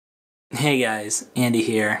Hey guys, Andy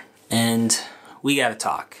here, and we gotta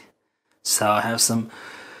talk. So I have some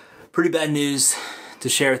pretty bad news to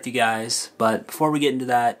share with you guys, but before we get into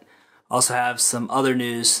that, I also have some other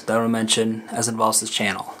news that I want to mention as it involves this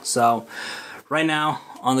channel. So right now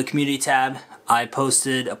on the community tab, I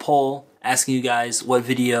posted a poll asking you guys what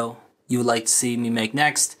video you would like to see me make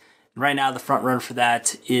next. And right now the front runner for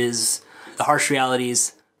that is the harsh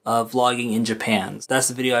realities of vlogging in Japan. That's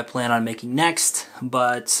the video I plan on making next,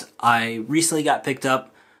 but I recently got picked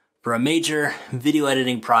up for a major video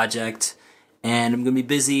editing project, and I'm going to be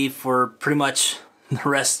busy for pretty much the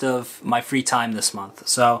rest of my free time this month.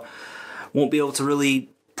 So won't be able to really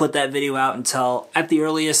put that video out until at the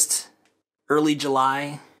earliest, early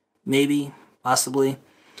July, maybe, possibly.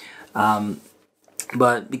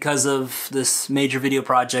 But because of this major video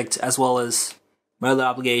project, as well as my other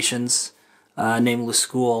obligations, namely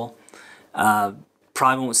school,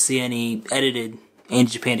 probably won't see any edited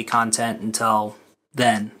Andy Japandy content until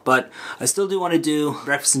then. But I still do want to do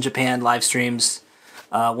Breakfast in Japan live streams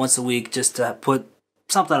once a week, just to put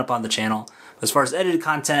something up on the channel. As far as edited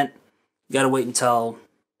content, you gotta wait until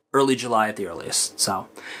early July at the earliest. So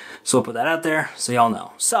we'll put that out there so y'all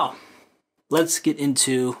know. So let's get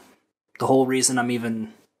into the whole reason I'm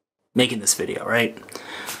even making this video, right?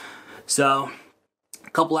 So a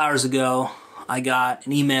couple hours ago, I got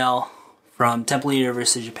an email from Temple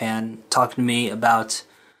University, Japan, talking to me about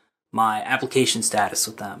my application status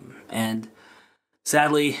with them. And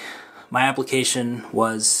sadly, my application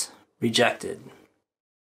was rejected.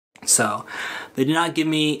 So they did not give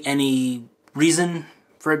me any reason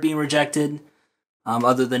for it being rejected,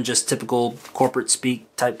 other than just typical corporate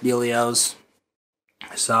speak type dealios.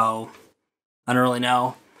 So I don't really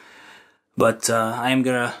know. But I am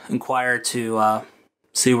going to inquire to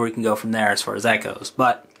see where we can go from there as far as that goes.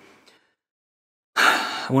 But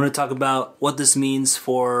I want to talk about what this means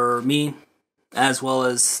for me, as well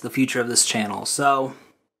as the future of this channel. So,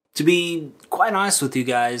 to be quite honest with you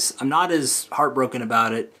guys, I'm not as heartbroken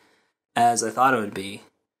about it as I thought it would be.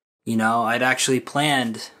 You know, I'd actually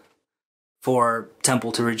planned for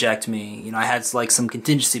Temple to reject me. You know, I had like some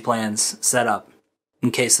contingency plans set up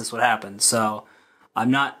in case this would happen. So,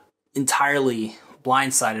 I'm not entirely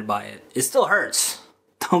blindsided by it. It still hurts.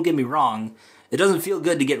 Don't get me wrong. It doesn't feel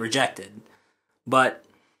good to get rejected. But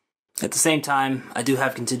at the same time, I do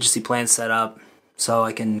have contingency plans set up so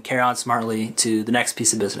I can carry on smartly to the next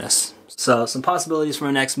piece of business. So some possibilities for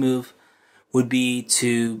my next move would be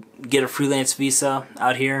to get a freelance visa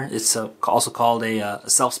out here. It's also called a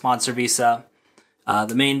self-sponsor visa.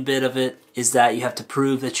 The main bit of it is that you have to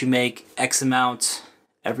prove that you make X amount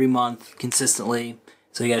every month consistently.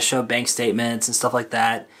 So you got to show bank statements and stuff like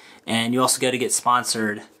that. And you also got to get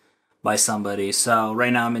sponsored by somebody. So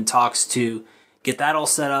right now I'm in talks to get that all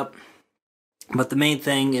set up. But the main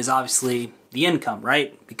thing is obviously the income,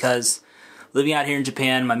 right? Because living out here in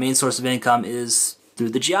Japan, my main source of income is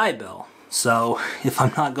through the GI Bill. So if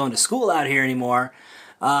I'm not going to school out here anymore,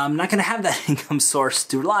 I'm not going to have that income source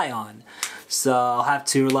to rely on. So I'll have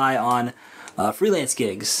to rely on freelance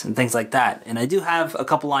gigs and things like that. And I do have a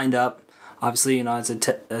couple lined up. Obviously, you know,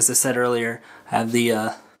 as I said earlier, I have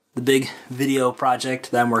the big video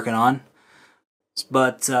project that I'm working on.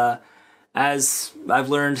 But as I've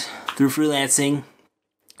learned through freelancing,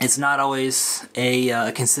 it's not always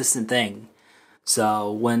a consistent thing.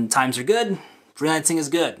 So when times are good, freelancing is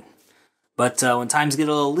good. But when times get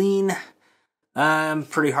a little lean, I'm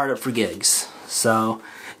pretty hard up for gigs. So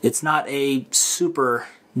it's not a super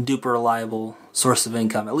duper reliable source of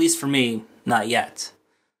income, at least for me, not yet.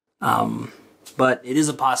 But it is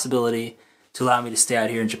a possibility to allow me to stay out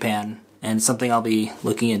here in Japan, and something I'll be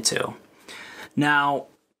looking into. Now,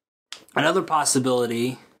 another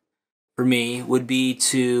possibility for me would be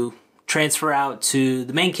to transfer out to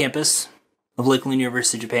the main campus of Lakeland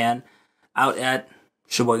University, Japan, out at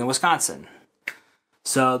Sheboygan, Wisconsin.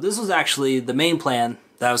 So this was actually the main plan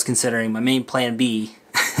that I was considering, my main plan B,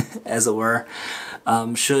 as it were,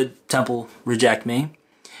 should Temple reject me.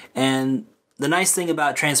 And the nice thing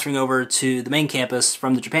about transferring over to the main campus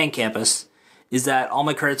from the Japan campus is that all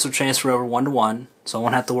my credits will transfer over one-to-one, so I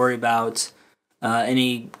won't have to worry about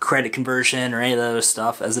any credit conversion or any of the other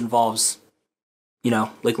stuff as it involves, you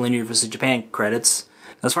know, Lakeland University Japan credits.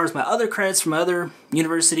 As far as my other credits from my other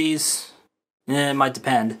universities, it might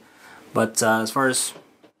depend. But as far as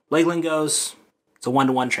Lakeland goes, it's a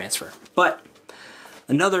one-to-one transfer. But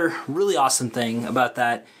another really awesome thing about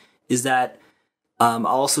that is that I'll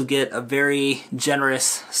also get a very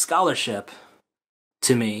generous scholarship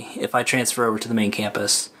to me if I transfer over to the main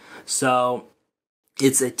campus. So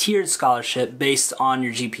it's a tiered scholarship based on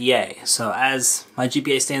your GPA. So as my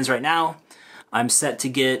GPA stands right now, I'm set to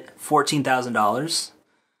get $14,000.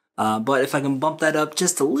 But if I can bump that up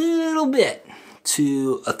just a little bit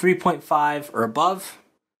to a 3.5 or above,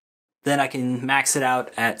 then I can max it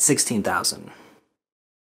out at 16,000.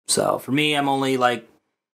 So for me, I'm only like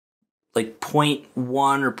 0.1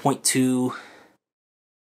 or 0.2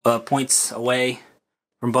 points away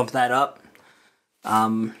from bumping that up.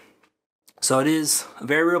 So it is a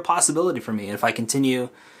very real possibility for me if I continue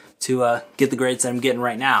to get the grades that I'm getting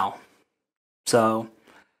right now. So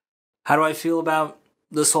how do I feel about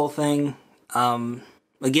this whole thing?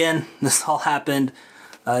 Again, this all happened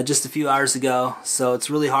just a few hours ago, so it's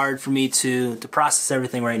really hard for me to process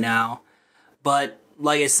everything right now. But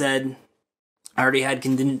like I said, I already had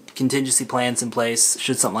contingency plans in place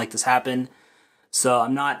should something like this happen. So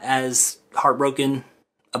I'm not as heartbroken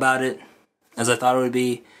about it as I thought it would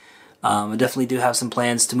be. I definitely do have some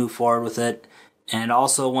plans to move forward with it, and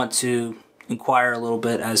also want to inquire a little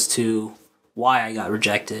bit as to why I got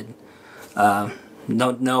rejected.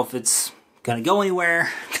 Don't know if it's gonna go anywhere,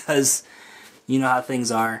 because you know how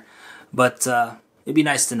things are, but it'd be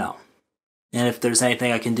nice to know. And if there's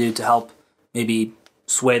anything I can do to help maybe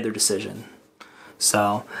sway their decision.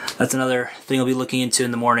 So that's another thing I'll be looking into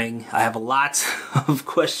in the morning. I have a lot of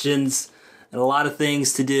questions and a lot of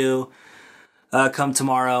things to do come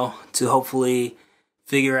tomorrow to hopefully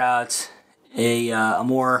figure out a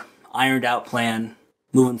more ironed out plan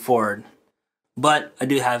moving forward. But I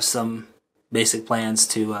do have some basic plans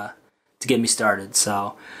to get me started.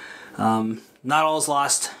 So not all is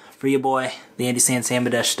lost for you boy, the Andy San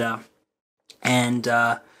Sammadeshta. And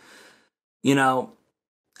you know,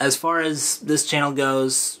 as far as this channel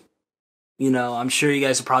goes, you know, I'm sure you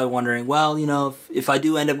guys are probably wondering, well, you know, if I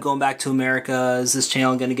do end up going back to America, is this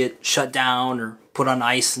channel going to get shut down or put on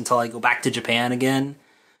ice until I go back to Japan again?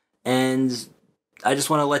 And I just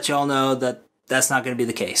want to let you all know that that's not going to be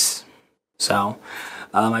the case. So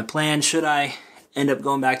my plan, should I end up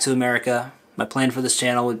going back to America, my plan for this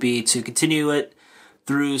channel would be to continue it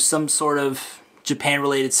through some sort of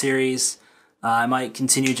Japan-related series. I might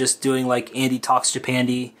continue just doing like Andy Talks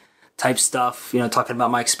Japandi type stuff, you know, talking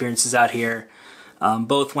about my experiences out here,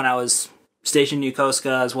 both when I was stationed in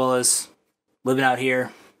Yokosuka as well as living out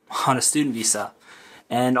here on a student visa,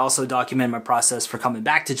 and also document my process for coming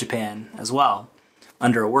back to Japan as well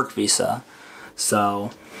under a work visa.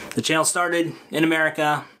 So the channel started in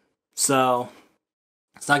America, so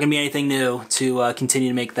it's not going to be anything new to continue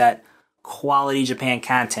to make that quality Japan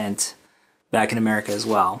content back in America as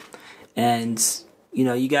well. And, you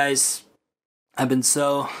know, you guys have been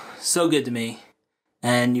so good to me,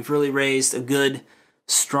 and you've really raised a good,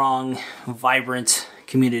 strong, vibrant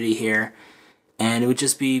community here, and it would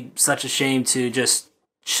just be such a shame to just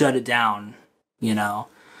shut it down, you know.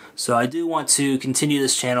 So I do want to continue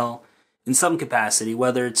this channel in some capacity,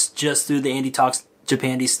 whether it's just through the Andy Talks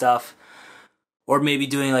Japandi stuff, or maybe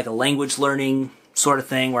doing like a language learning sort of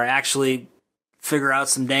thing where I actually figure out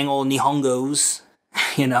some dang old Nihongos,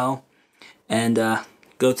 you know, and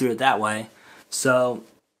go through it that way. So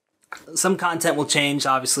some content will change,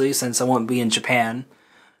 obviously, since I won't be in Japan,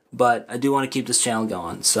 but I do want to keep this channel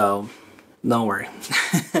going, so don't worry.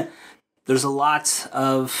 There's a lot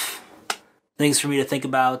of things for me to think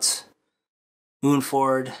about moving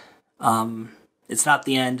forward. It's not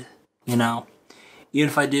the end, you know. Even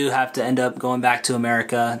if I do have to end up going back to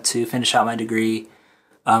America to finish out my degree,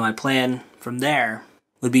 my plan from there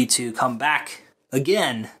would be to come back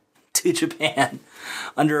again to Japan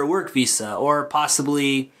under a work visa, or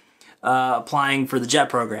possibly applying for the JET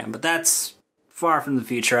program. But that's far from the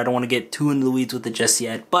future. I don't want to get too into the weeds with it just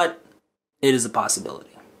yet, but it is a possibility.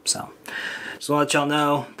 So just want to let y'all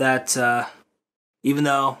know that even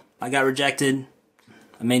though I got rejected,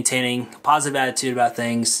 I'm maintaining a positive attitude about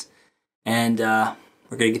things, and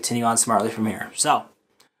we're going to continue on smartly from here. So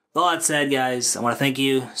with all that said, guys, I want to thank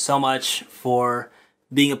you so much for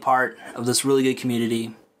being a part of this really good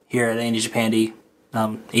community here at Andy Japandi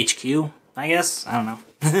HQ, I guess. I don't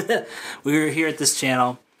know. We're here at this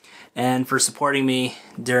channel, and for supporting me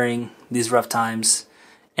during these rough times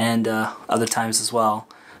and other times as well.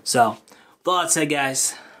 So with all that said,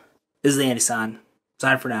 guys, this is the Andy-san.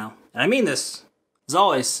 Sign for now. And I mean this, as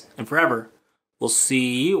always and forever. We'll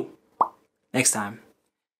see you next time.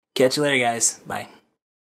 Catch you later, guys. Bye.